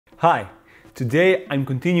Hi, today I'm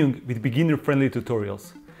continuing with beginner-friendly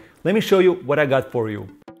tutorials. Let me show you what I got for you.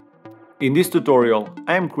 In this tutorial,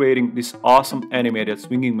 I am creating this awesome animated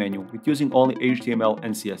swinging menu with using only HTML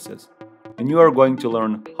and CSS. And you are going to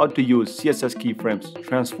learn how to use CSS keyframes,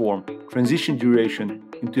 transform, transition duration,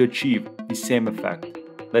 and to achieve the same effect.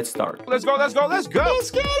 Let's start. Let's go! Let's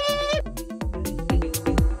get it!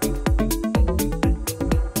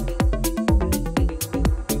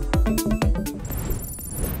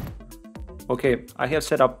 Okay, I have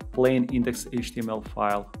set up plain index HTML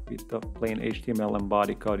file with the plain HTML and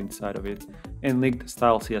body code inside of it and linked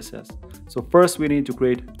style CSS. So first we need to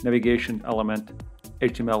create navigation element,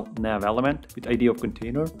 HTML nav element with ID of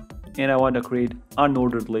container, and I want to create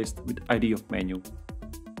unordered list with ID of menu.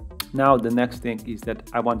 Now the next thing is that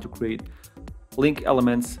I want to create link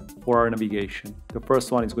elements for our navigation. The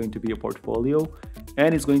first one is going to be a portfolio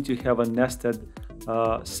and it's going to have a nested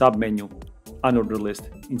sub-menu unordered list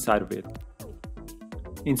inside of it.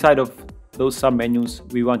 Inside of those sub-menus,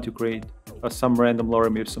 we want to create some random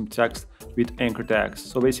lorem ipsum text with anchor tags.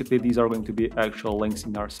 So basically, these are going to be actual links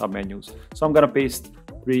in our sub-menus. So I'm going to paste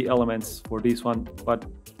 3 elements for this one, but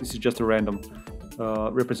this is just a random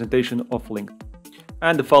representation of link.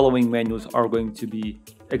 And the following menus are going to be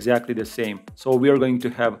exactly the same. So we are going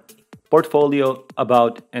to have portfolio,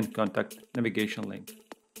 about, and contact navigation link.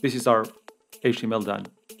 This is our HTML done.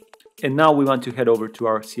 And now we want to head over to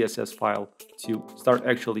our CSS file to start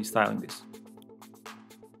actually styling this.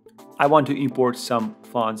 I want to import some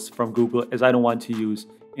fonts from Google as I don't want to use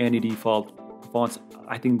any default fonts.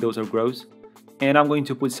 I think those are gross. And I'm going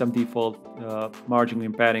to put some default margin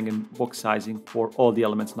and padding and box sizing for all the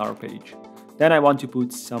elements on our page. Then I want to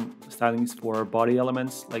put some stylings for body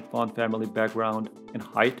elements like font family, background, and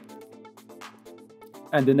height.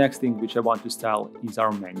 And the next thing which I want to style is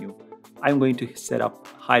our menu. I'm going to set up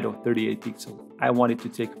height of 38 pixels. I want it to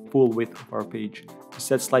take full width of our page. To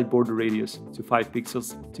set slight border radius to 5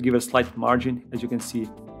 pixels to give a slight margin, as you can see,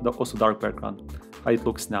 also dark background, how it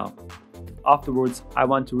looks now. Afterwards, I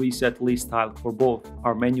want to reset list style for both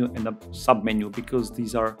our menu and the sub-menu because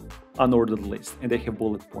these are unordered lists and they have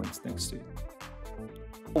bullet points next to it.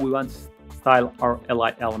 We want to style our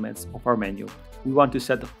li elements of our menu. We want to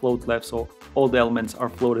set the float left so all the elements are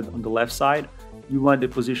floated on the left side. We want the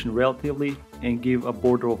position relatively and give a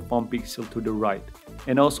border of 1 pixel to the right.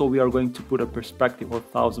 And also we are going to put a perspective of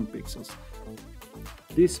 1000 pixels.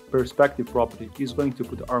 This perspective property is going to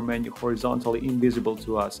put our menu horizontally invisible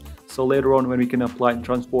to us. So later on when we can apply and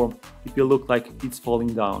transform, it will look like it's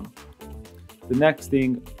falling down. The next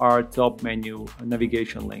thing are top menu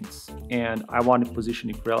navigation links. And I want to position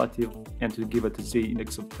it relative and to give it a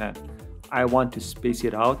z-index of 10. I want to space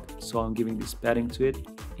it out, so I'm giving this padding to it,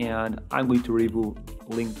 and I'm going to remove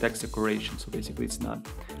link text decoration, so basically it's none.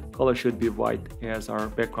 Color should be white as our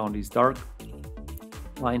background is dark.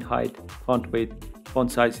 Line height, font weight, font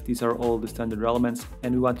size, these are all the standard elements,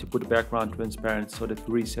 and we want to put the background transparent so that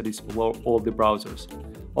we reset this for all the browsers.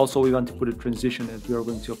 Also, we want to put a transition as we are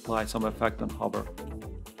going to apply some effect on hover.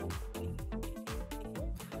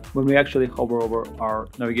 When we actually hover over our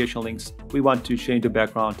navigation links, we want to change the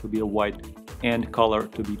background to be a white and color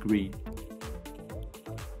to be green.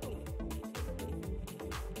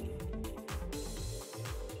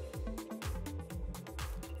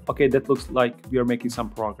 Okay, that looks like we are making some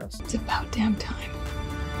progress. It's about damn time.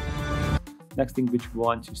 Next thing which we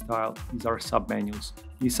want to style is our submenus.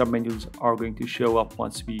 These submenus are going to show up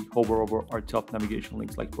once we hover over our top navigation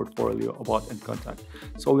links like portfolio, about, and contact.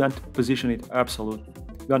 So we want to position it absolute.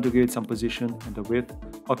 We want to give it some position and the width.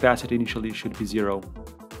 Opacity initially should be 0.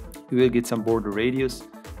 We will get some border radius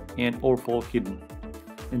and overflow hidden.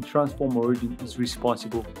 And transform origin is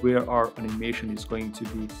responsible where our animation is going to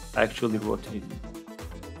be actually rotating.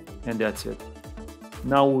 And that's it.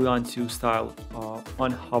 Now we want to style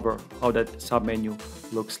on hover how that submenu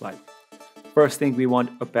looks like. First thing, we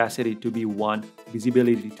want opacity to be 1,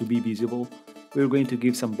 visibility to be visible. We're going to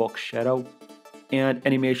give some box shadow and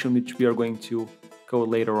animation, which we are going to go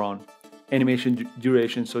later on. Animation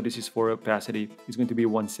duration, so this is for opacity, is going to be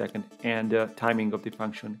 1 second, and the timing of the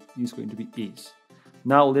function is going to be is.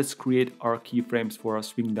 Now let's create our keyframes for our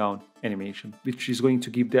swing down animation, which is going to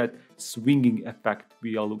give that swinging effect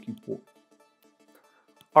we are looking for.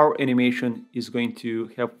 Our animation is going to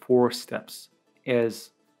have 4 steps,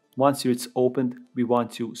 as once it's opened, we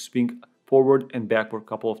want to swing forward and backward a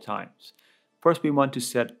couple of times. First, we want to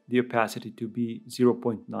set the opacity to be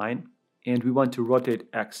 0.9, and we want to rotate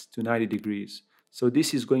X to 90 degrees. So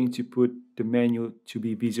this is going to put the menu to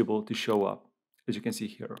be visible to show up, as you can see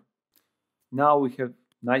here. Now we have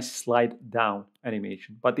nice slide down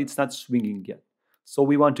animation, but it's not swinging yet. So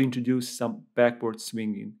we want to introduce some backward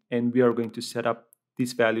swinging, and we are going to set up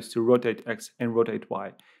these values to rotate X and rotate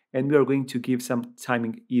Y. And we are going to give some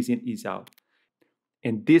timing ease in, ease out.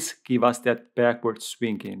 And this gives us that backward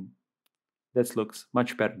swinging. That looks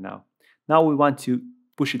much better now. Now we want to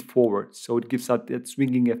push it forward, so it gives us that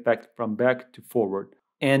swinging effect from back to forward.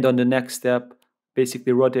 And on the next step,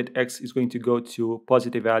 basically rotate X is going to go to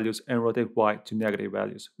positive values and rotate Y to negative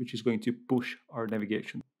values, which is going to push our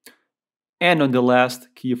navigation. And on the last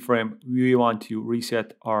keyframe, we want to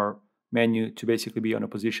reset our menu to basically be on a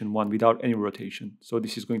position 1 without any rotation. So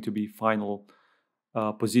this is going to be final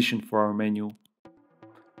position for our menu.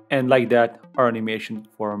 And like that, our animation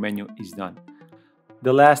for our menu is done.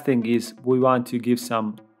 The last thing is we want to give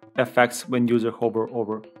some effects when user hover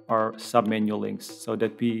over our submenu links so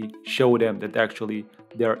that we show them that actually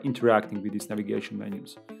they are interacting with these navigation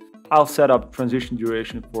menus. I'll set up transition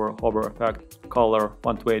duration for hover effect, color,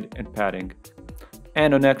 font weight, and padding.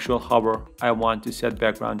 And on actual hover, I want to set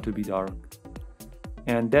background to be dark.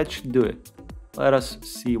 And that should do it. Let us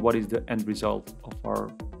see what is the end result of our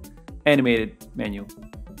animated menu.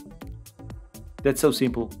 That's so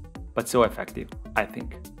simple, but so effective, I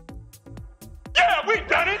think. Yeah, we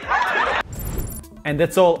done it! And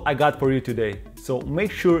that's all I got for you today. So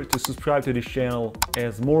make sure to subscribe to this channel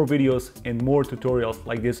as more videos and more tutorials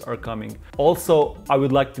like this are coming. Also, I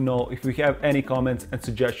would like to know if you have any comments and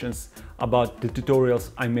suggestions about the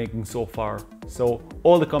tutorials I'm making so far. So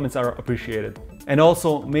all the comments are appreciated. And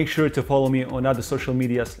also make sure to follow me on other social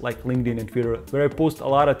medias like LinkedIn and Twitter, where I post a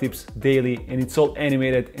lot of tips daily, and it's all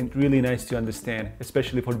animated and really nice to understand,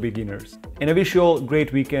 especially for beginners. And I wish you all a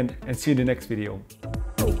great weekend and see you in the next video.